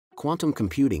Quantum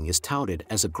computing is touted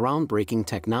as a groundbreaking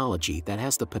technology that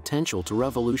has the potential to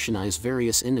revolutionize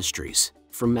various industries,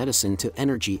 from medicine to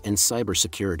energy and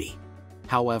cybersecurity.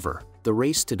 However, the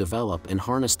race to develop and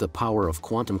harness the power of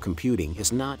quantum computing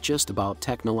is not just about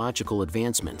technological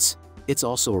advancements, it's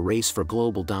also a race for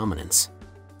global dominance.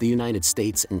 The United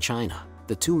States and China,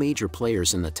 the two major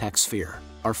players in the tech sphere,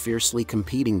 are fiercely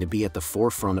competing to be at the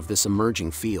forefront of this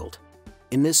emerging field.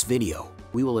 In this video,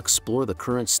 we will explore the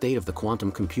current state of the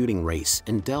quantum computing race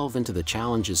and delve into the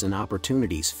challenges and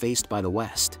opportunities faced by the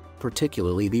West,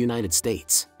 particularly the United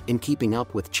States, in keeping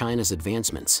up with China's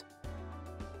advancements.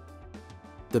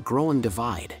 The growing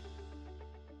divide.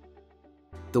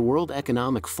 The World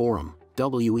Economic Forum,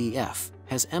 WEF,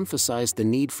 has emphasized the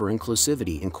need for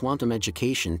inclusivity in quantum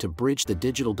education to bridge the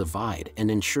digital divide and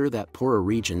ensure that poorer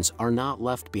regions are not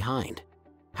left behind.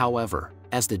 However,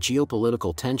 as the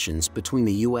geopolitical tensions between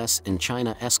the US and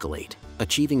China escalate,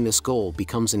 achieving this goal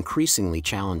becomes increasingly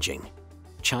challenging.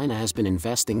 China has been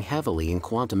investing heavily in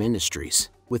quantum industries,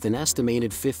 with an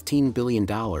estimated $15 billion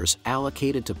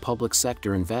allocated to public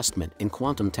sector investment in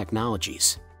quantum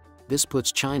technologies. This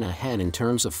puts China ahead in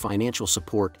terms of financial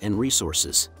support and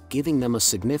resources, giving them a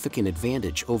significant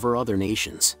advantage over other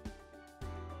nations.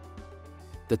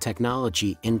 The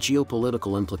technology and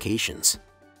geopolitical implications.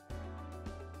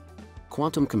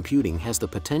 Quantum computing has the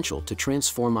potential to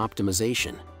transform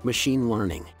optimization, machine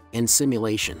learning, and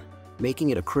simulation,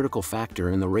 making it a critical factor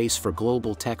in the race for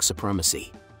global tech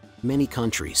supremacy. Many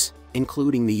countries,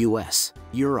 including the US,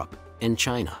 Europe, and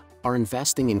China, are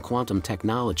investing in quantum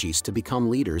technologies to become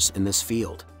leaders in this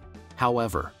field.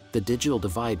 However, the digital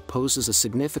divide poses a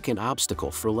significant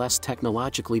obstacle for less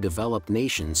technologically developed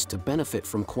nations to benefit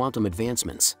from quantum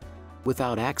advancements.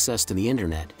 Without access to the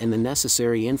internet and the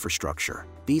necessary infrastructure,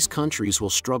 these countries will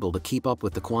struggle to keep up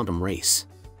with the quantum race.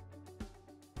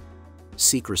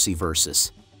 Secrecy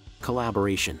versus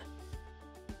collaboration.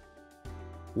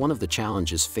 One of the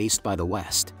challenges faced by the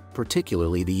West,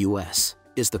 particularly the US,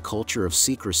 is the culture of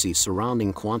secrecy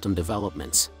surrounding quantum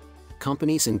developments.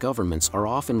 Companies and governments are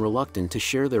often reluctant to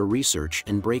share their research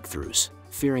and breakthroughs,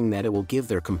 fearing that it will give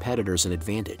their competitors an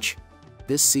advantage.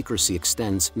 This secrecy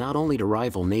extends not only to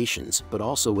rival nations but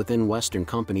also within Western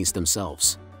companies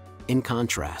themselves. In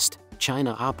contrast,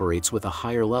 China operates with a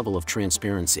higher level of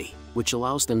transparency, which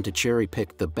allows them to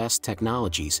cherry-pick the best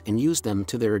technologies and use them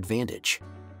to their advantage.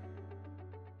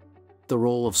 The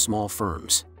role of small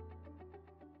firms.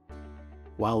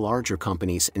 While larger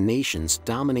companies and nations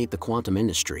dominate the quantum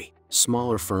industry,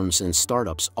 smaller firms and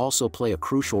startups also play a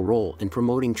crucial role in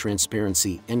promoting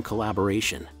transparency and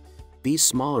collaboration. These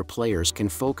smaller players can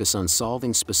focus on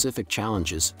solving specific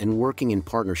challenges and working in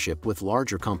partnership with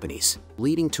larger companies,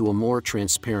 leading to a more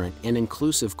transparent and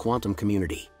inclusive quantum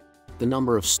community. The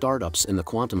number of startups in the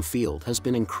quantum field has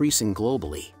been increasing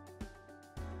globally,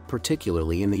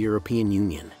 particularly in the European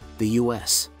Union, the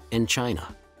US, and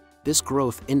China. This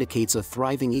growth indicates a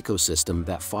thriving ecosystem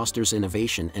that fosters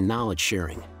innovation and knowledge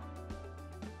sharing.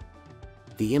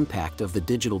 The impact of the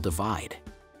digital divide.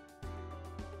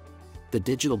 The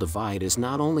digital divide is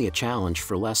not only a challenge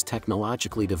for less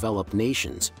technologically developed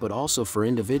nations but also for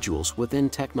individuals within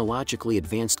technologically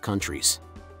advanced countries.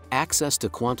 Access to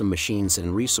quantum machines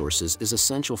and resources is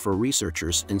essential for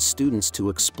researchers and students to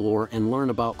explore and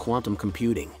learn about quantum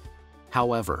computing.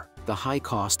 However, the high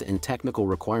cost and technical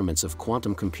requirements of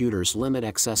quantum computers limit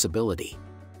accessibility.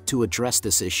 To address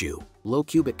this issue,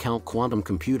 low-qubit count quantum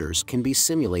computers can be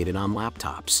simulated on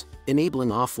laptops, enabling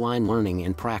offline learning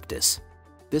and practice.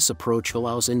 This approach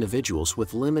allows individuals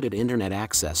with limited internet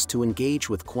access to engage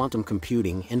with quantum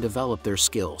computing and develop their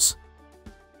skills.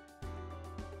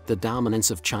 The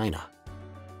dominance of China.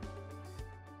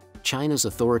 China's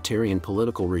authoritarian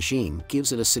political regime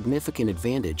gives it a significant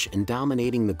advantage in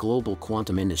dominating the global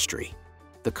quantum industry.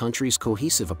 The country's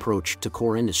cohesive approach to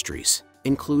core industries,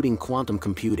 including quantum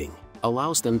computing,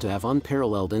 allows them to have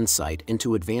unparalleled insight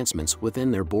into advancements within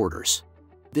their borders.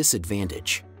 This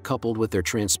advantage, coupled with their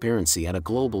transparency at a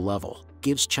global level,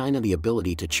 gives China the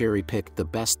ability to cherry-pick the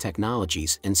best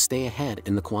technologies and stay ahead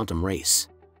in the quantum race.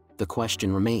 The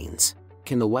question remains,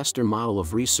 can the Western model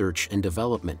of research and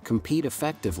development compete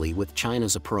effectively with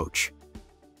China's approach?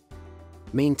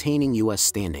 Maintaining US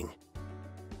standing.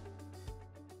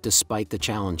 Despite the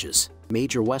challenges,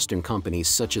 major Western companies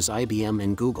such as IBM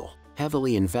and Google,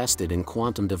 heavily invested in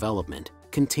quantum development,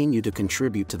 continue to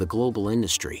contribute to the global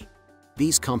industry.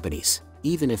 These companies,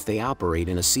 even if they operate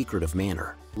in a secretive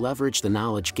manner, leverage the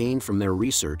knowledge gained from their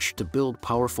research to build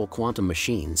powerful quantum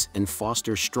machines and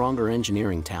foster stronger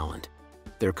engineering talent.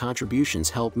 their contributions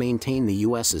help maintain the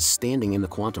US's standing in the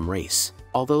quantum race,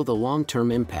 although the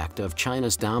long-term impact of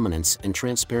China's dominance and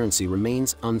transparency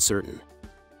remains uncertain.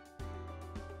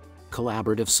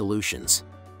 Collaborative solutions.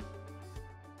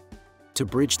 To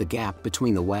bridge the gap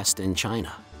between the West and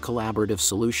China, collaborative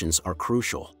solutions are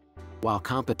crucial. While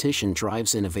competition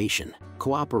drives innovation,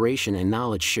 cooperation and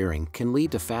knowledge sharing can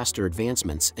lead to faster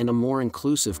advancements and a more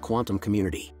inclusive quantum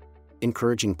community.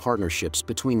 Encouraging partnerships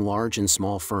between large and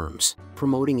small firms,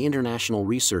 promoting international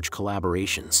research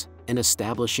collaborations, and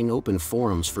establishing open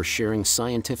forums for sharing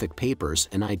scientific papers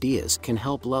and ideas can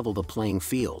help level the playing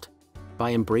field.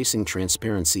 By embracing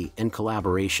transparency and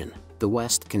collaboration, the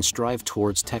West can strive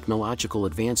towards technological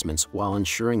advancements while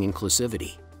ensuring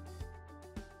inclusivity.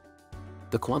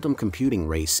 The quantum computing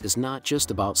race is not just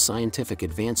about scientific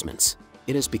advancements,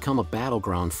 it has become a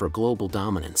battleground for global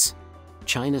dominance.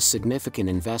 China's significant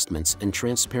investments and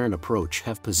transparent approach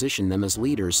have positioned them as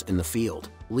leaders in the field,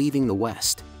 leaving the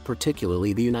West,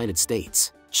 particularly the United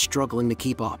States, struggling to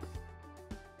keep up.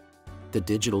 The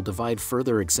digital divide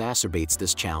further exacerbates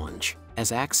this challenge,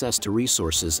 as access to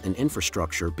resources and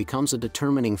infrastructure becomes a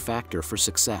determining factor for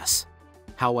success.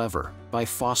 However, by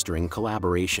fostering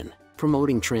collaboration,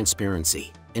 promoting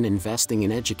transparency, and investing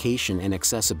in education and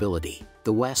accessibility,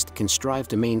 the West can strive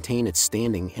to maintain its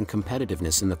standing and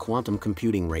competitiveness in the quantum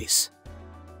computing race.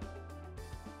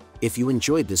 If you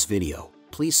enjoyed this video,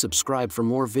 please subscribe for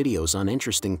more videos on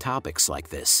interesting topics like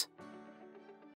this.